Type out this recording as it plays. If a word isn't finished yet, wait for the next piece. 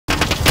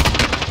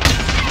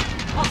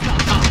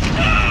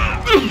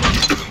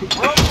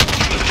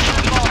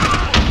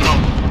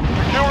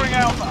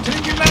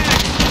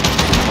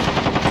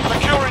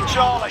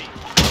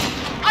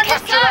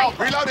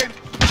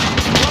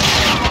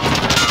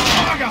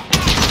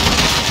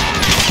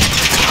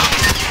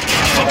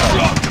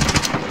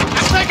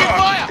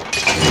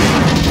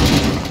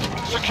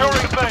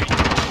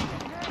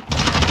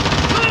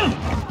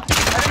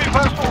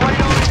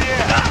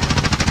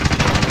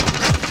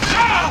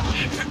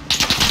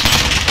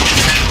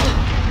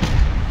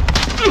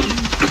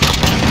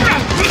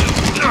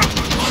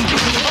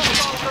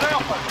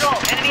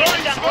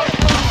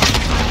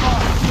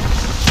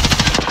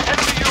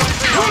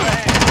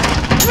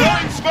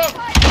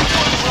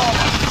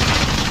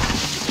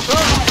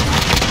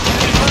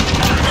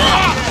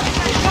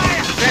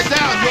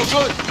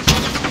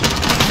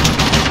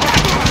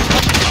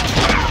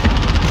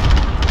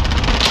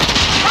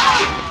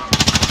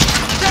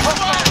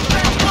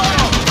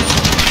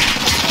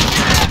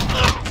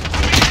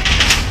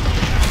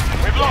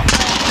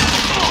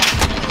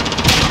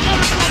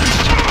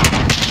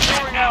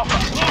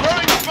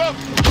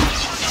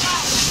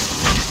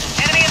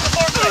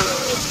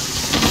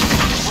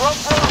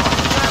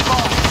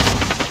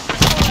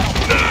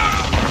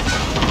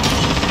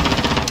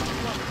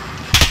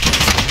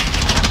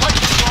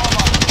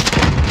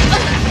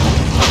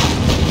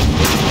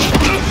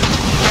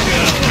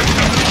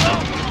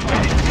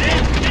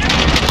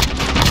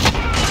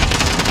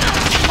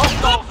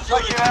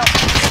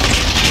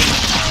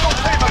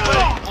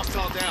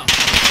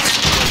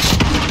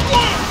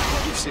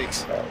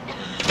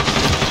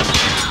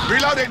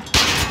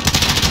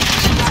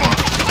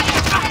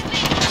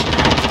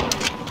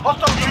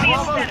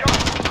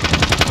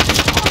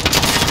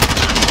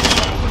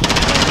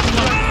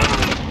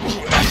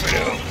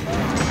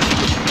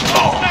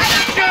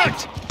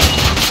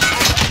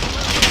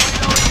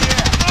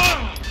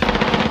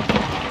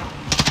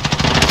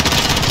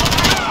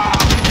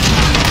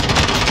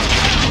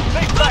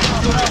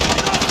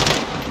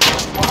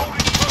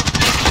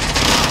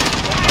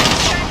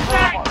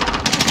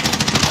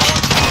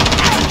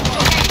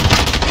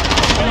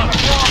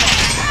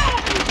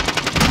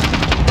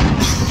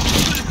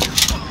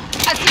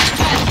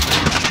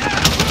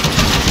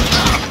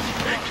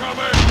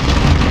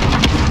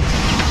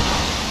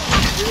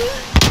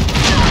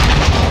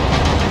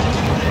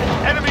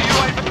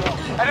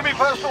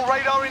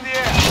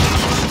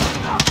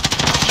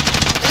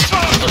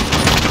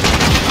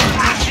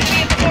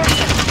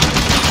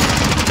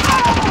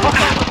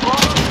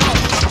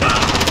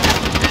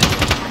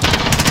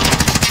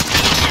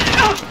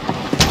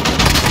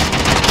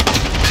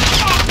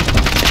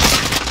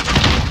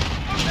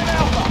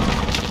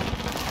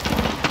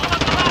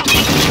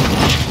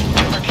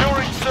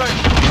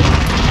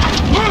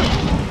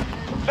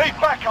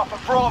backup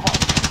at Bravo.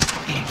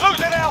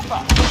 Losing Alpha.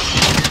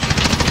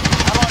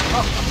 Allied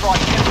cluster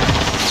strike inbound.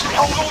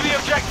 Hold all the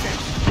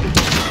objectives.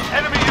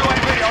 Enemy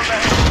UAV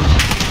overhead.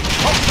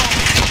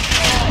 Hostile.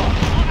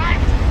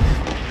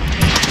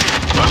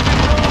 Losing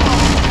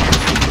Bravo.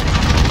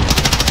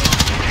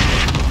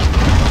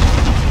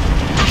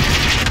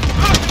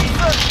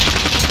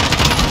 Losing C.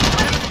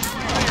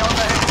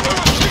 Enemy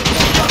UAV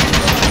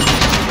overhead.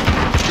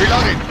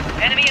 Reloading.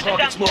 Enemy in the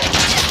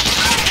dump.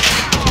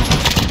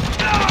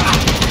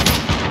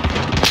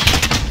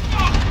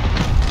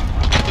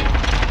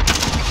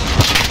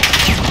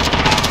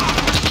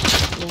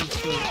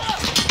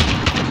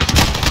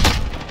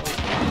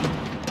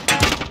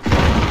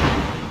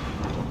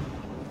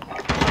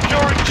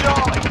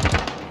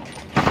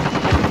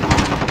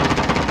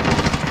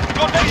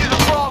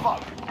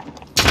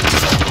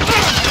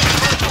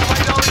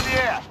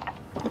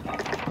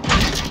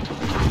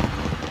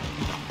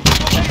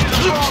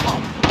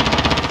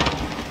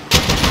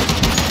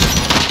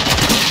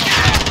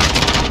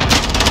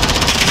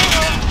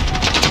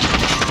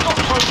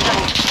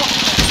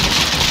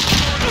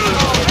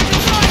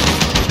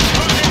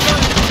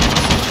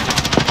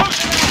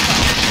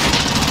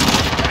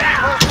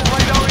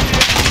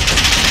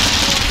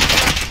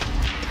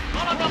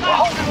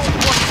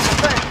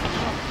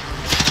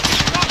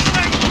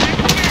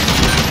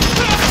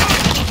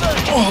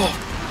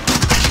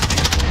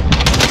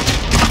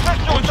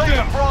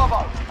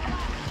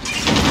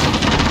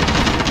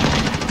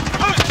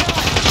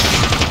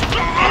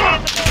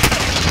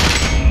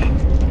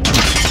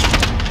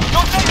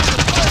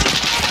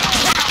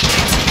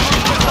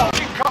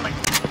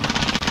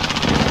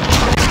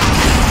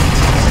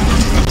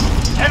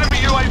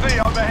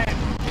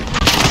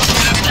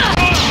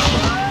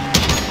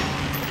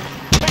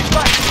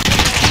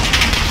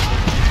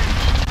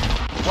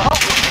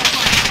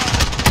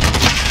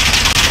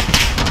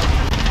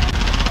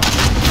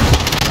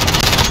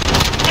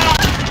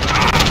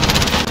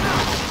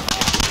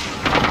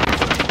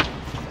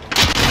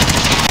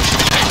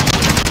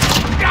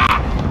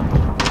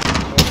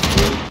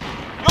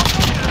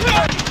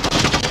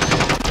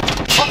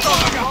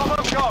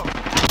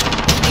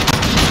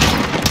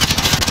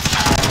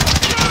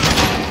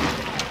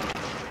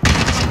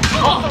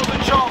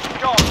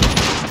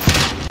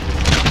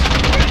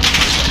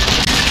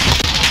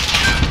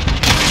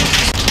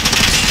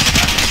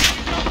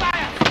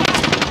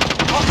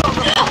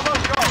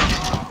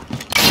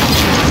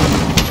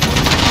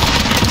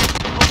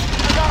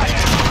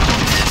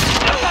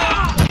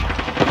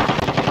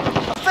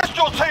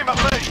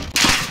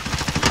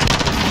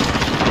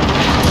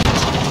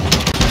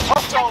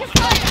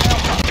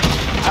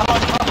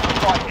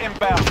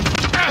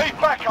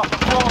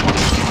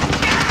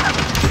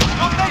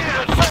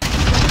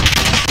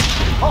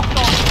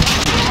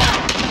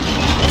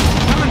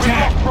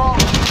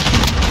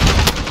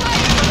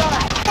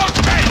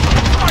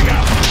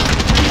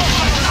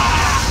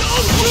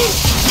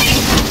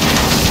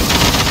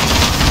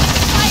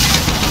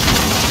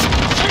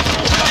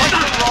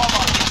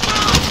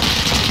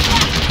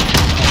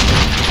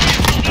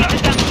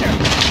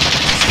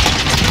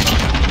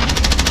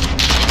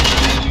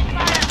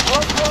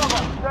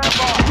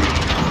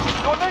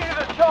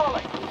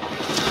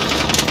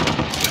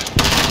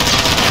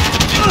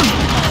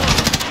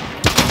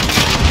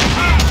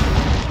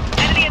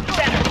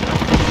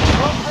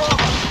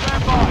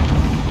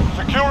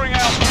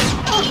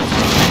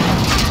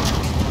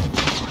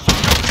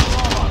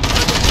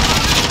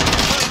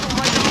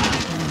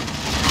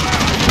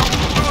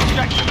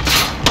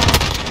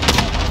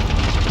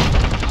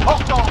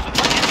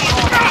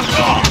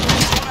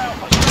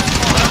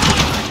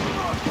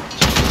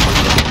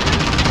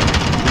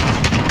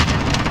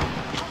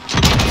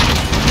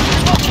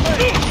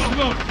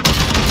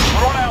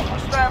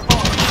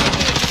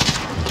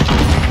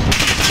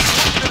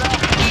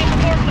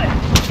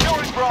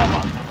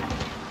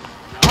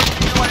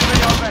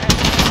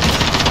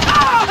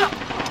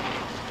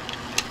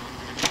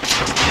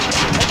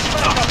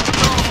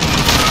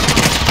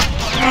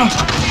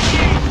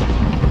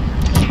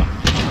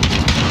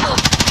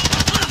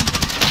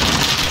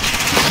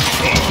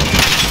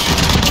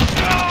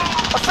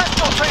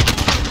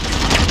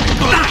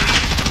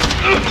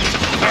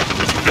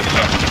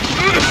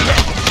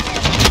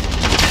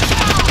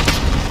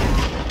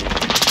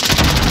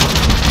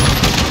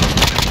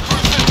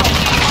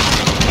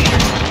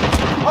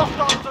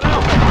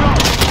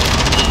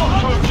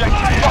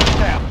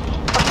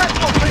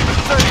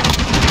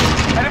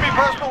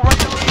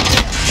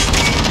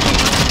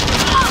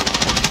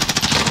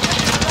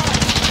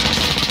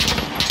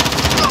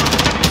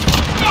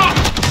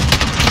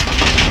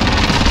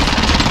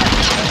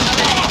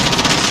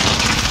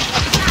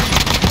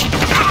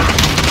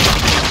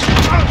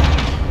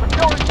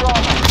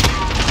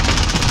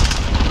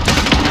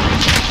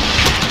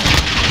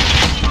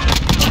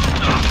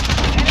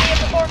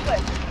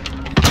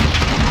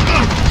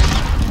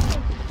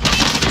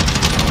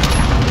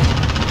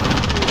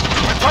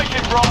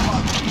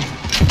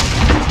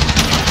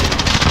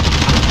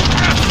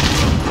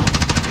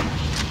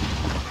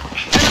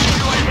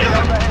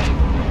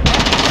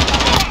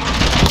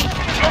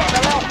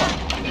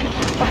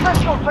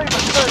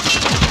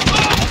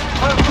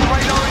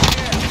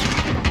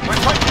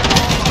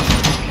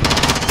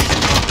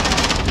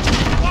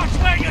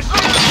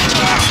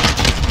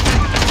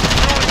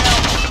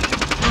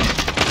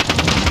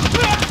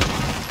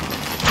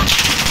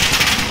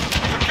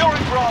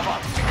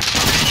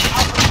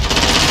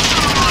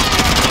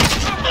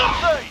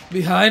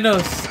 Behind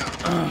us.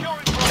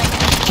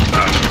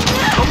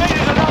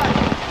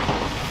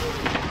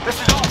 This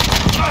is all.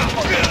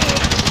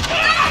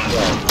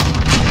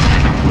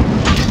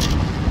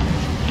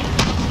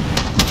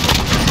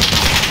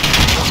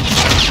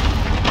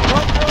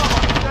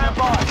 Stand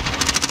by.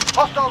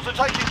 Hostiles are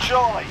taking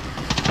Charlie.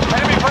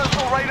 Enemy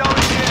personal radar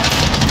in the air.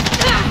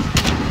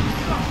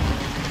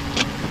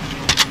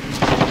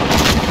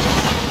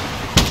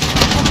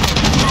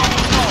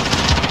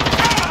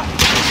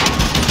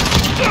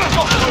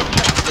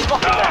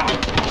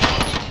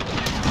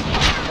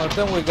 I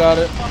think we got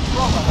it.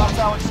 That's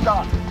how it's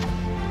done.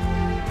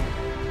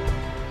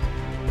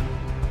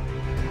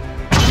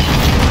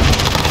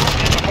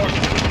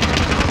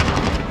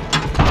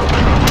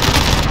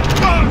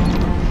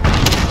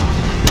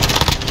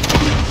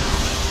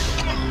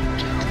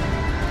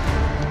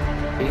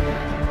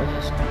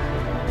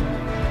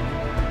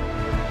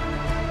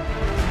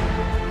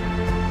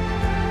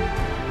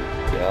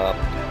 Yup.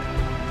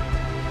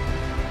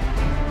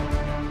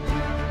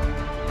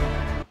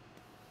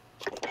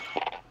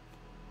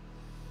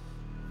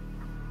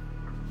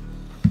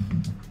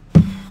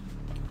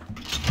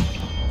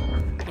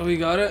 We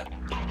got it.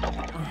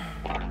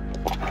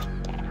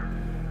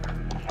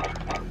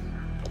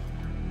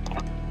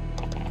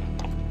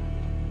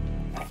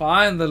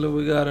 Finally,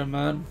 we got it,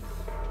 man.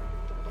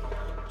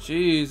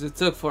 Jeez, it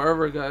took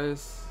forever,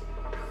 guys.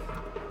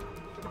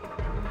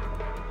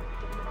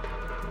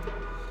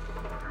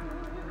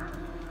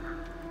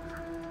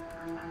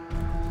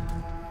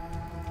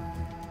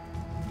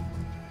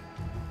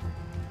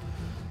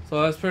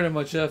 So that's pretty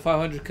much it.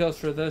 500 kills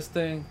for this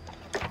thing.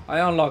 I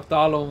unlocked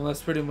all of them.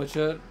 That's pretty much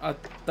it.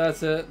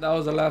 That's it. That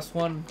was the last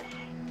one.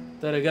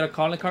 Did I get a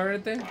calling card or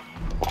anything?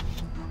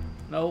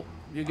 Nope.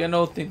 You get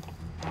nothing.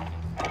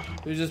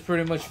 You just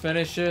pretty much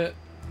finish it.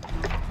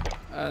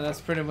 And that's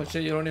pretty much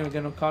it. You don't even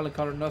get no calling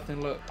card or nothing.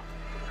 Look.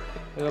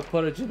 I gotta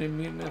put a Jenny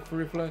meeting for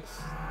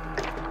Reflex.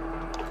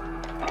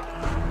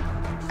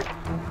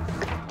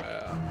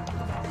 Yeah.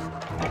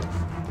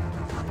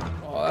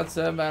 Oh, that's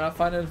it, man. I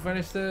finally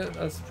finished it.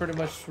 That's pretty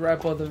much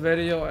wrap up the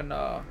video. And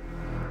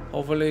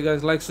hopefully you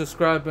guys like,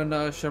 subscribe,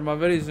 and share my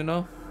videos, you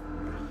know?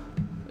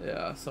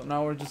 Yeah, so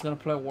now we're just gonna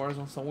play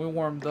Warzone. So we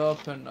warmed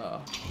up, and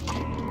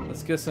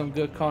let's get some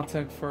good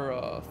content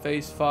for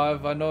Phase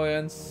 5. I know it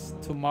ends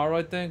tomorrow,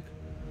 I think,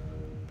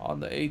 on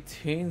the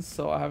 18th.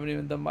 So I haven't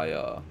even done my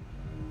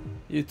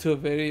YouTube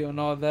video and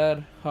all that.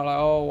 I'm like,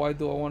 oh, why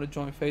do I want to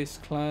join Phase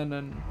Clan?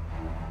 And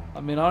I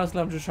mean, honestly,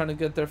 I'm just trying to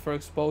get there for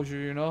exposure,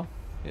 you know?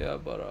 Yeah,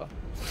 but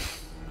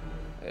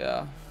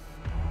yeah,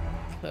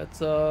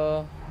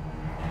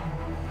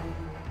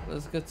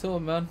 let's get to it,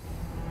 man.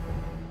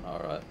 All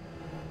right,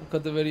 we'll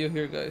cut the video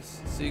here,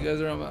 guys. See you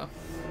guys around, man.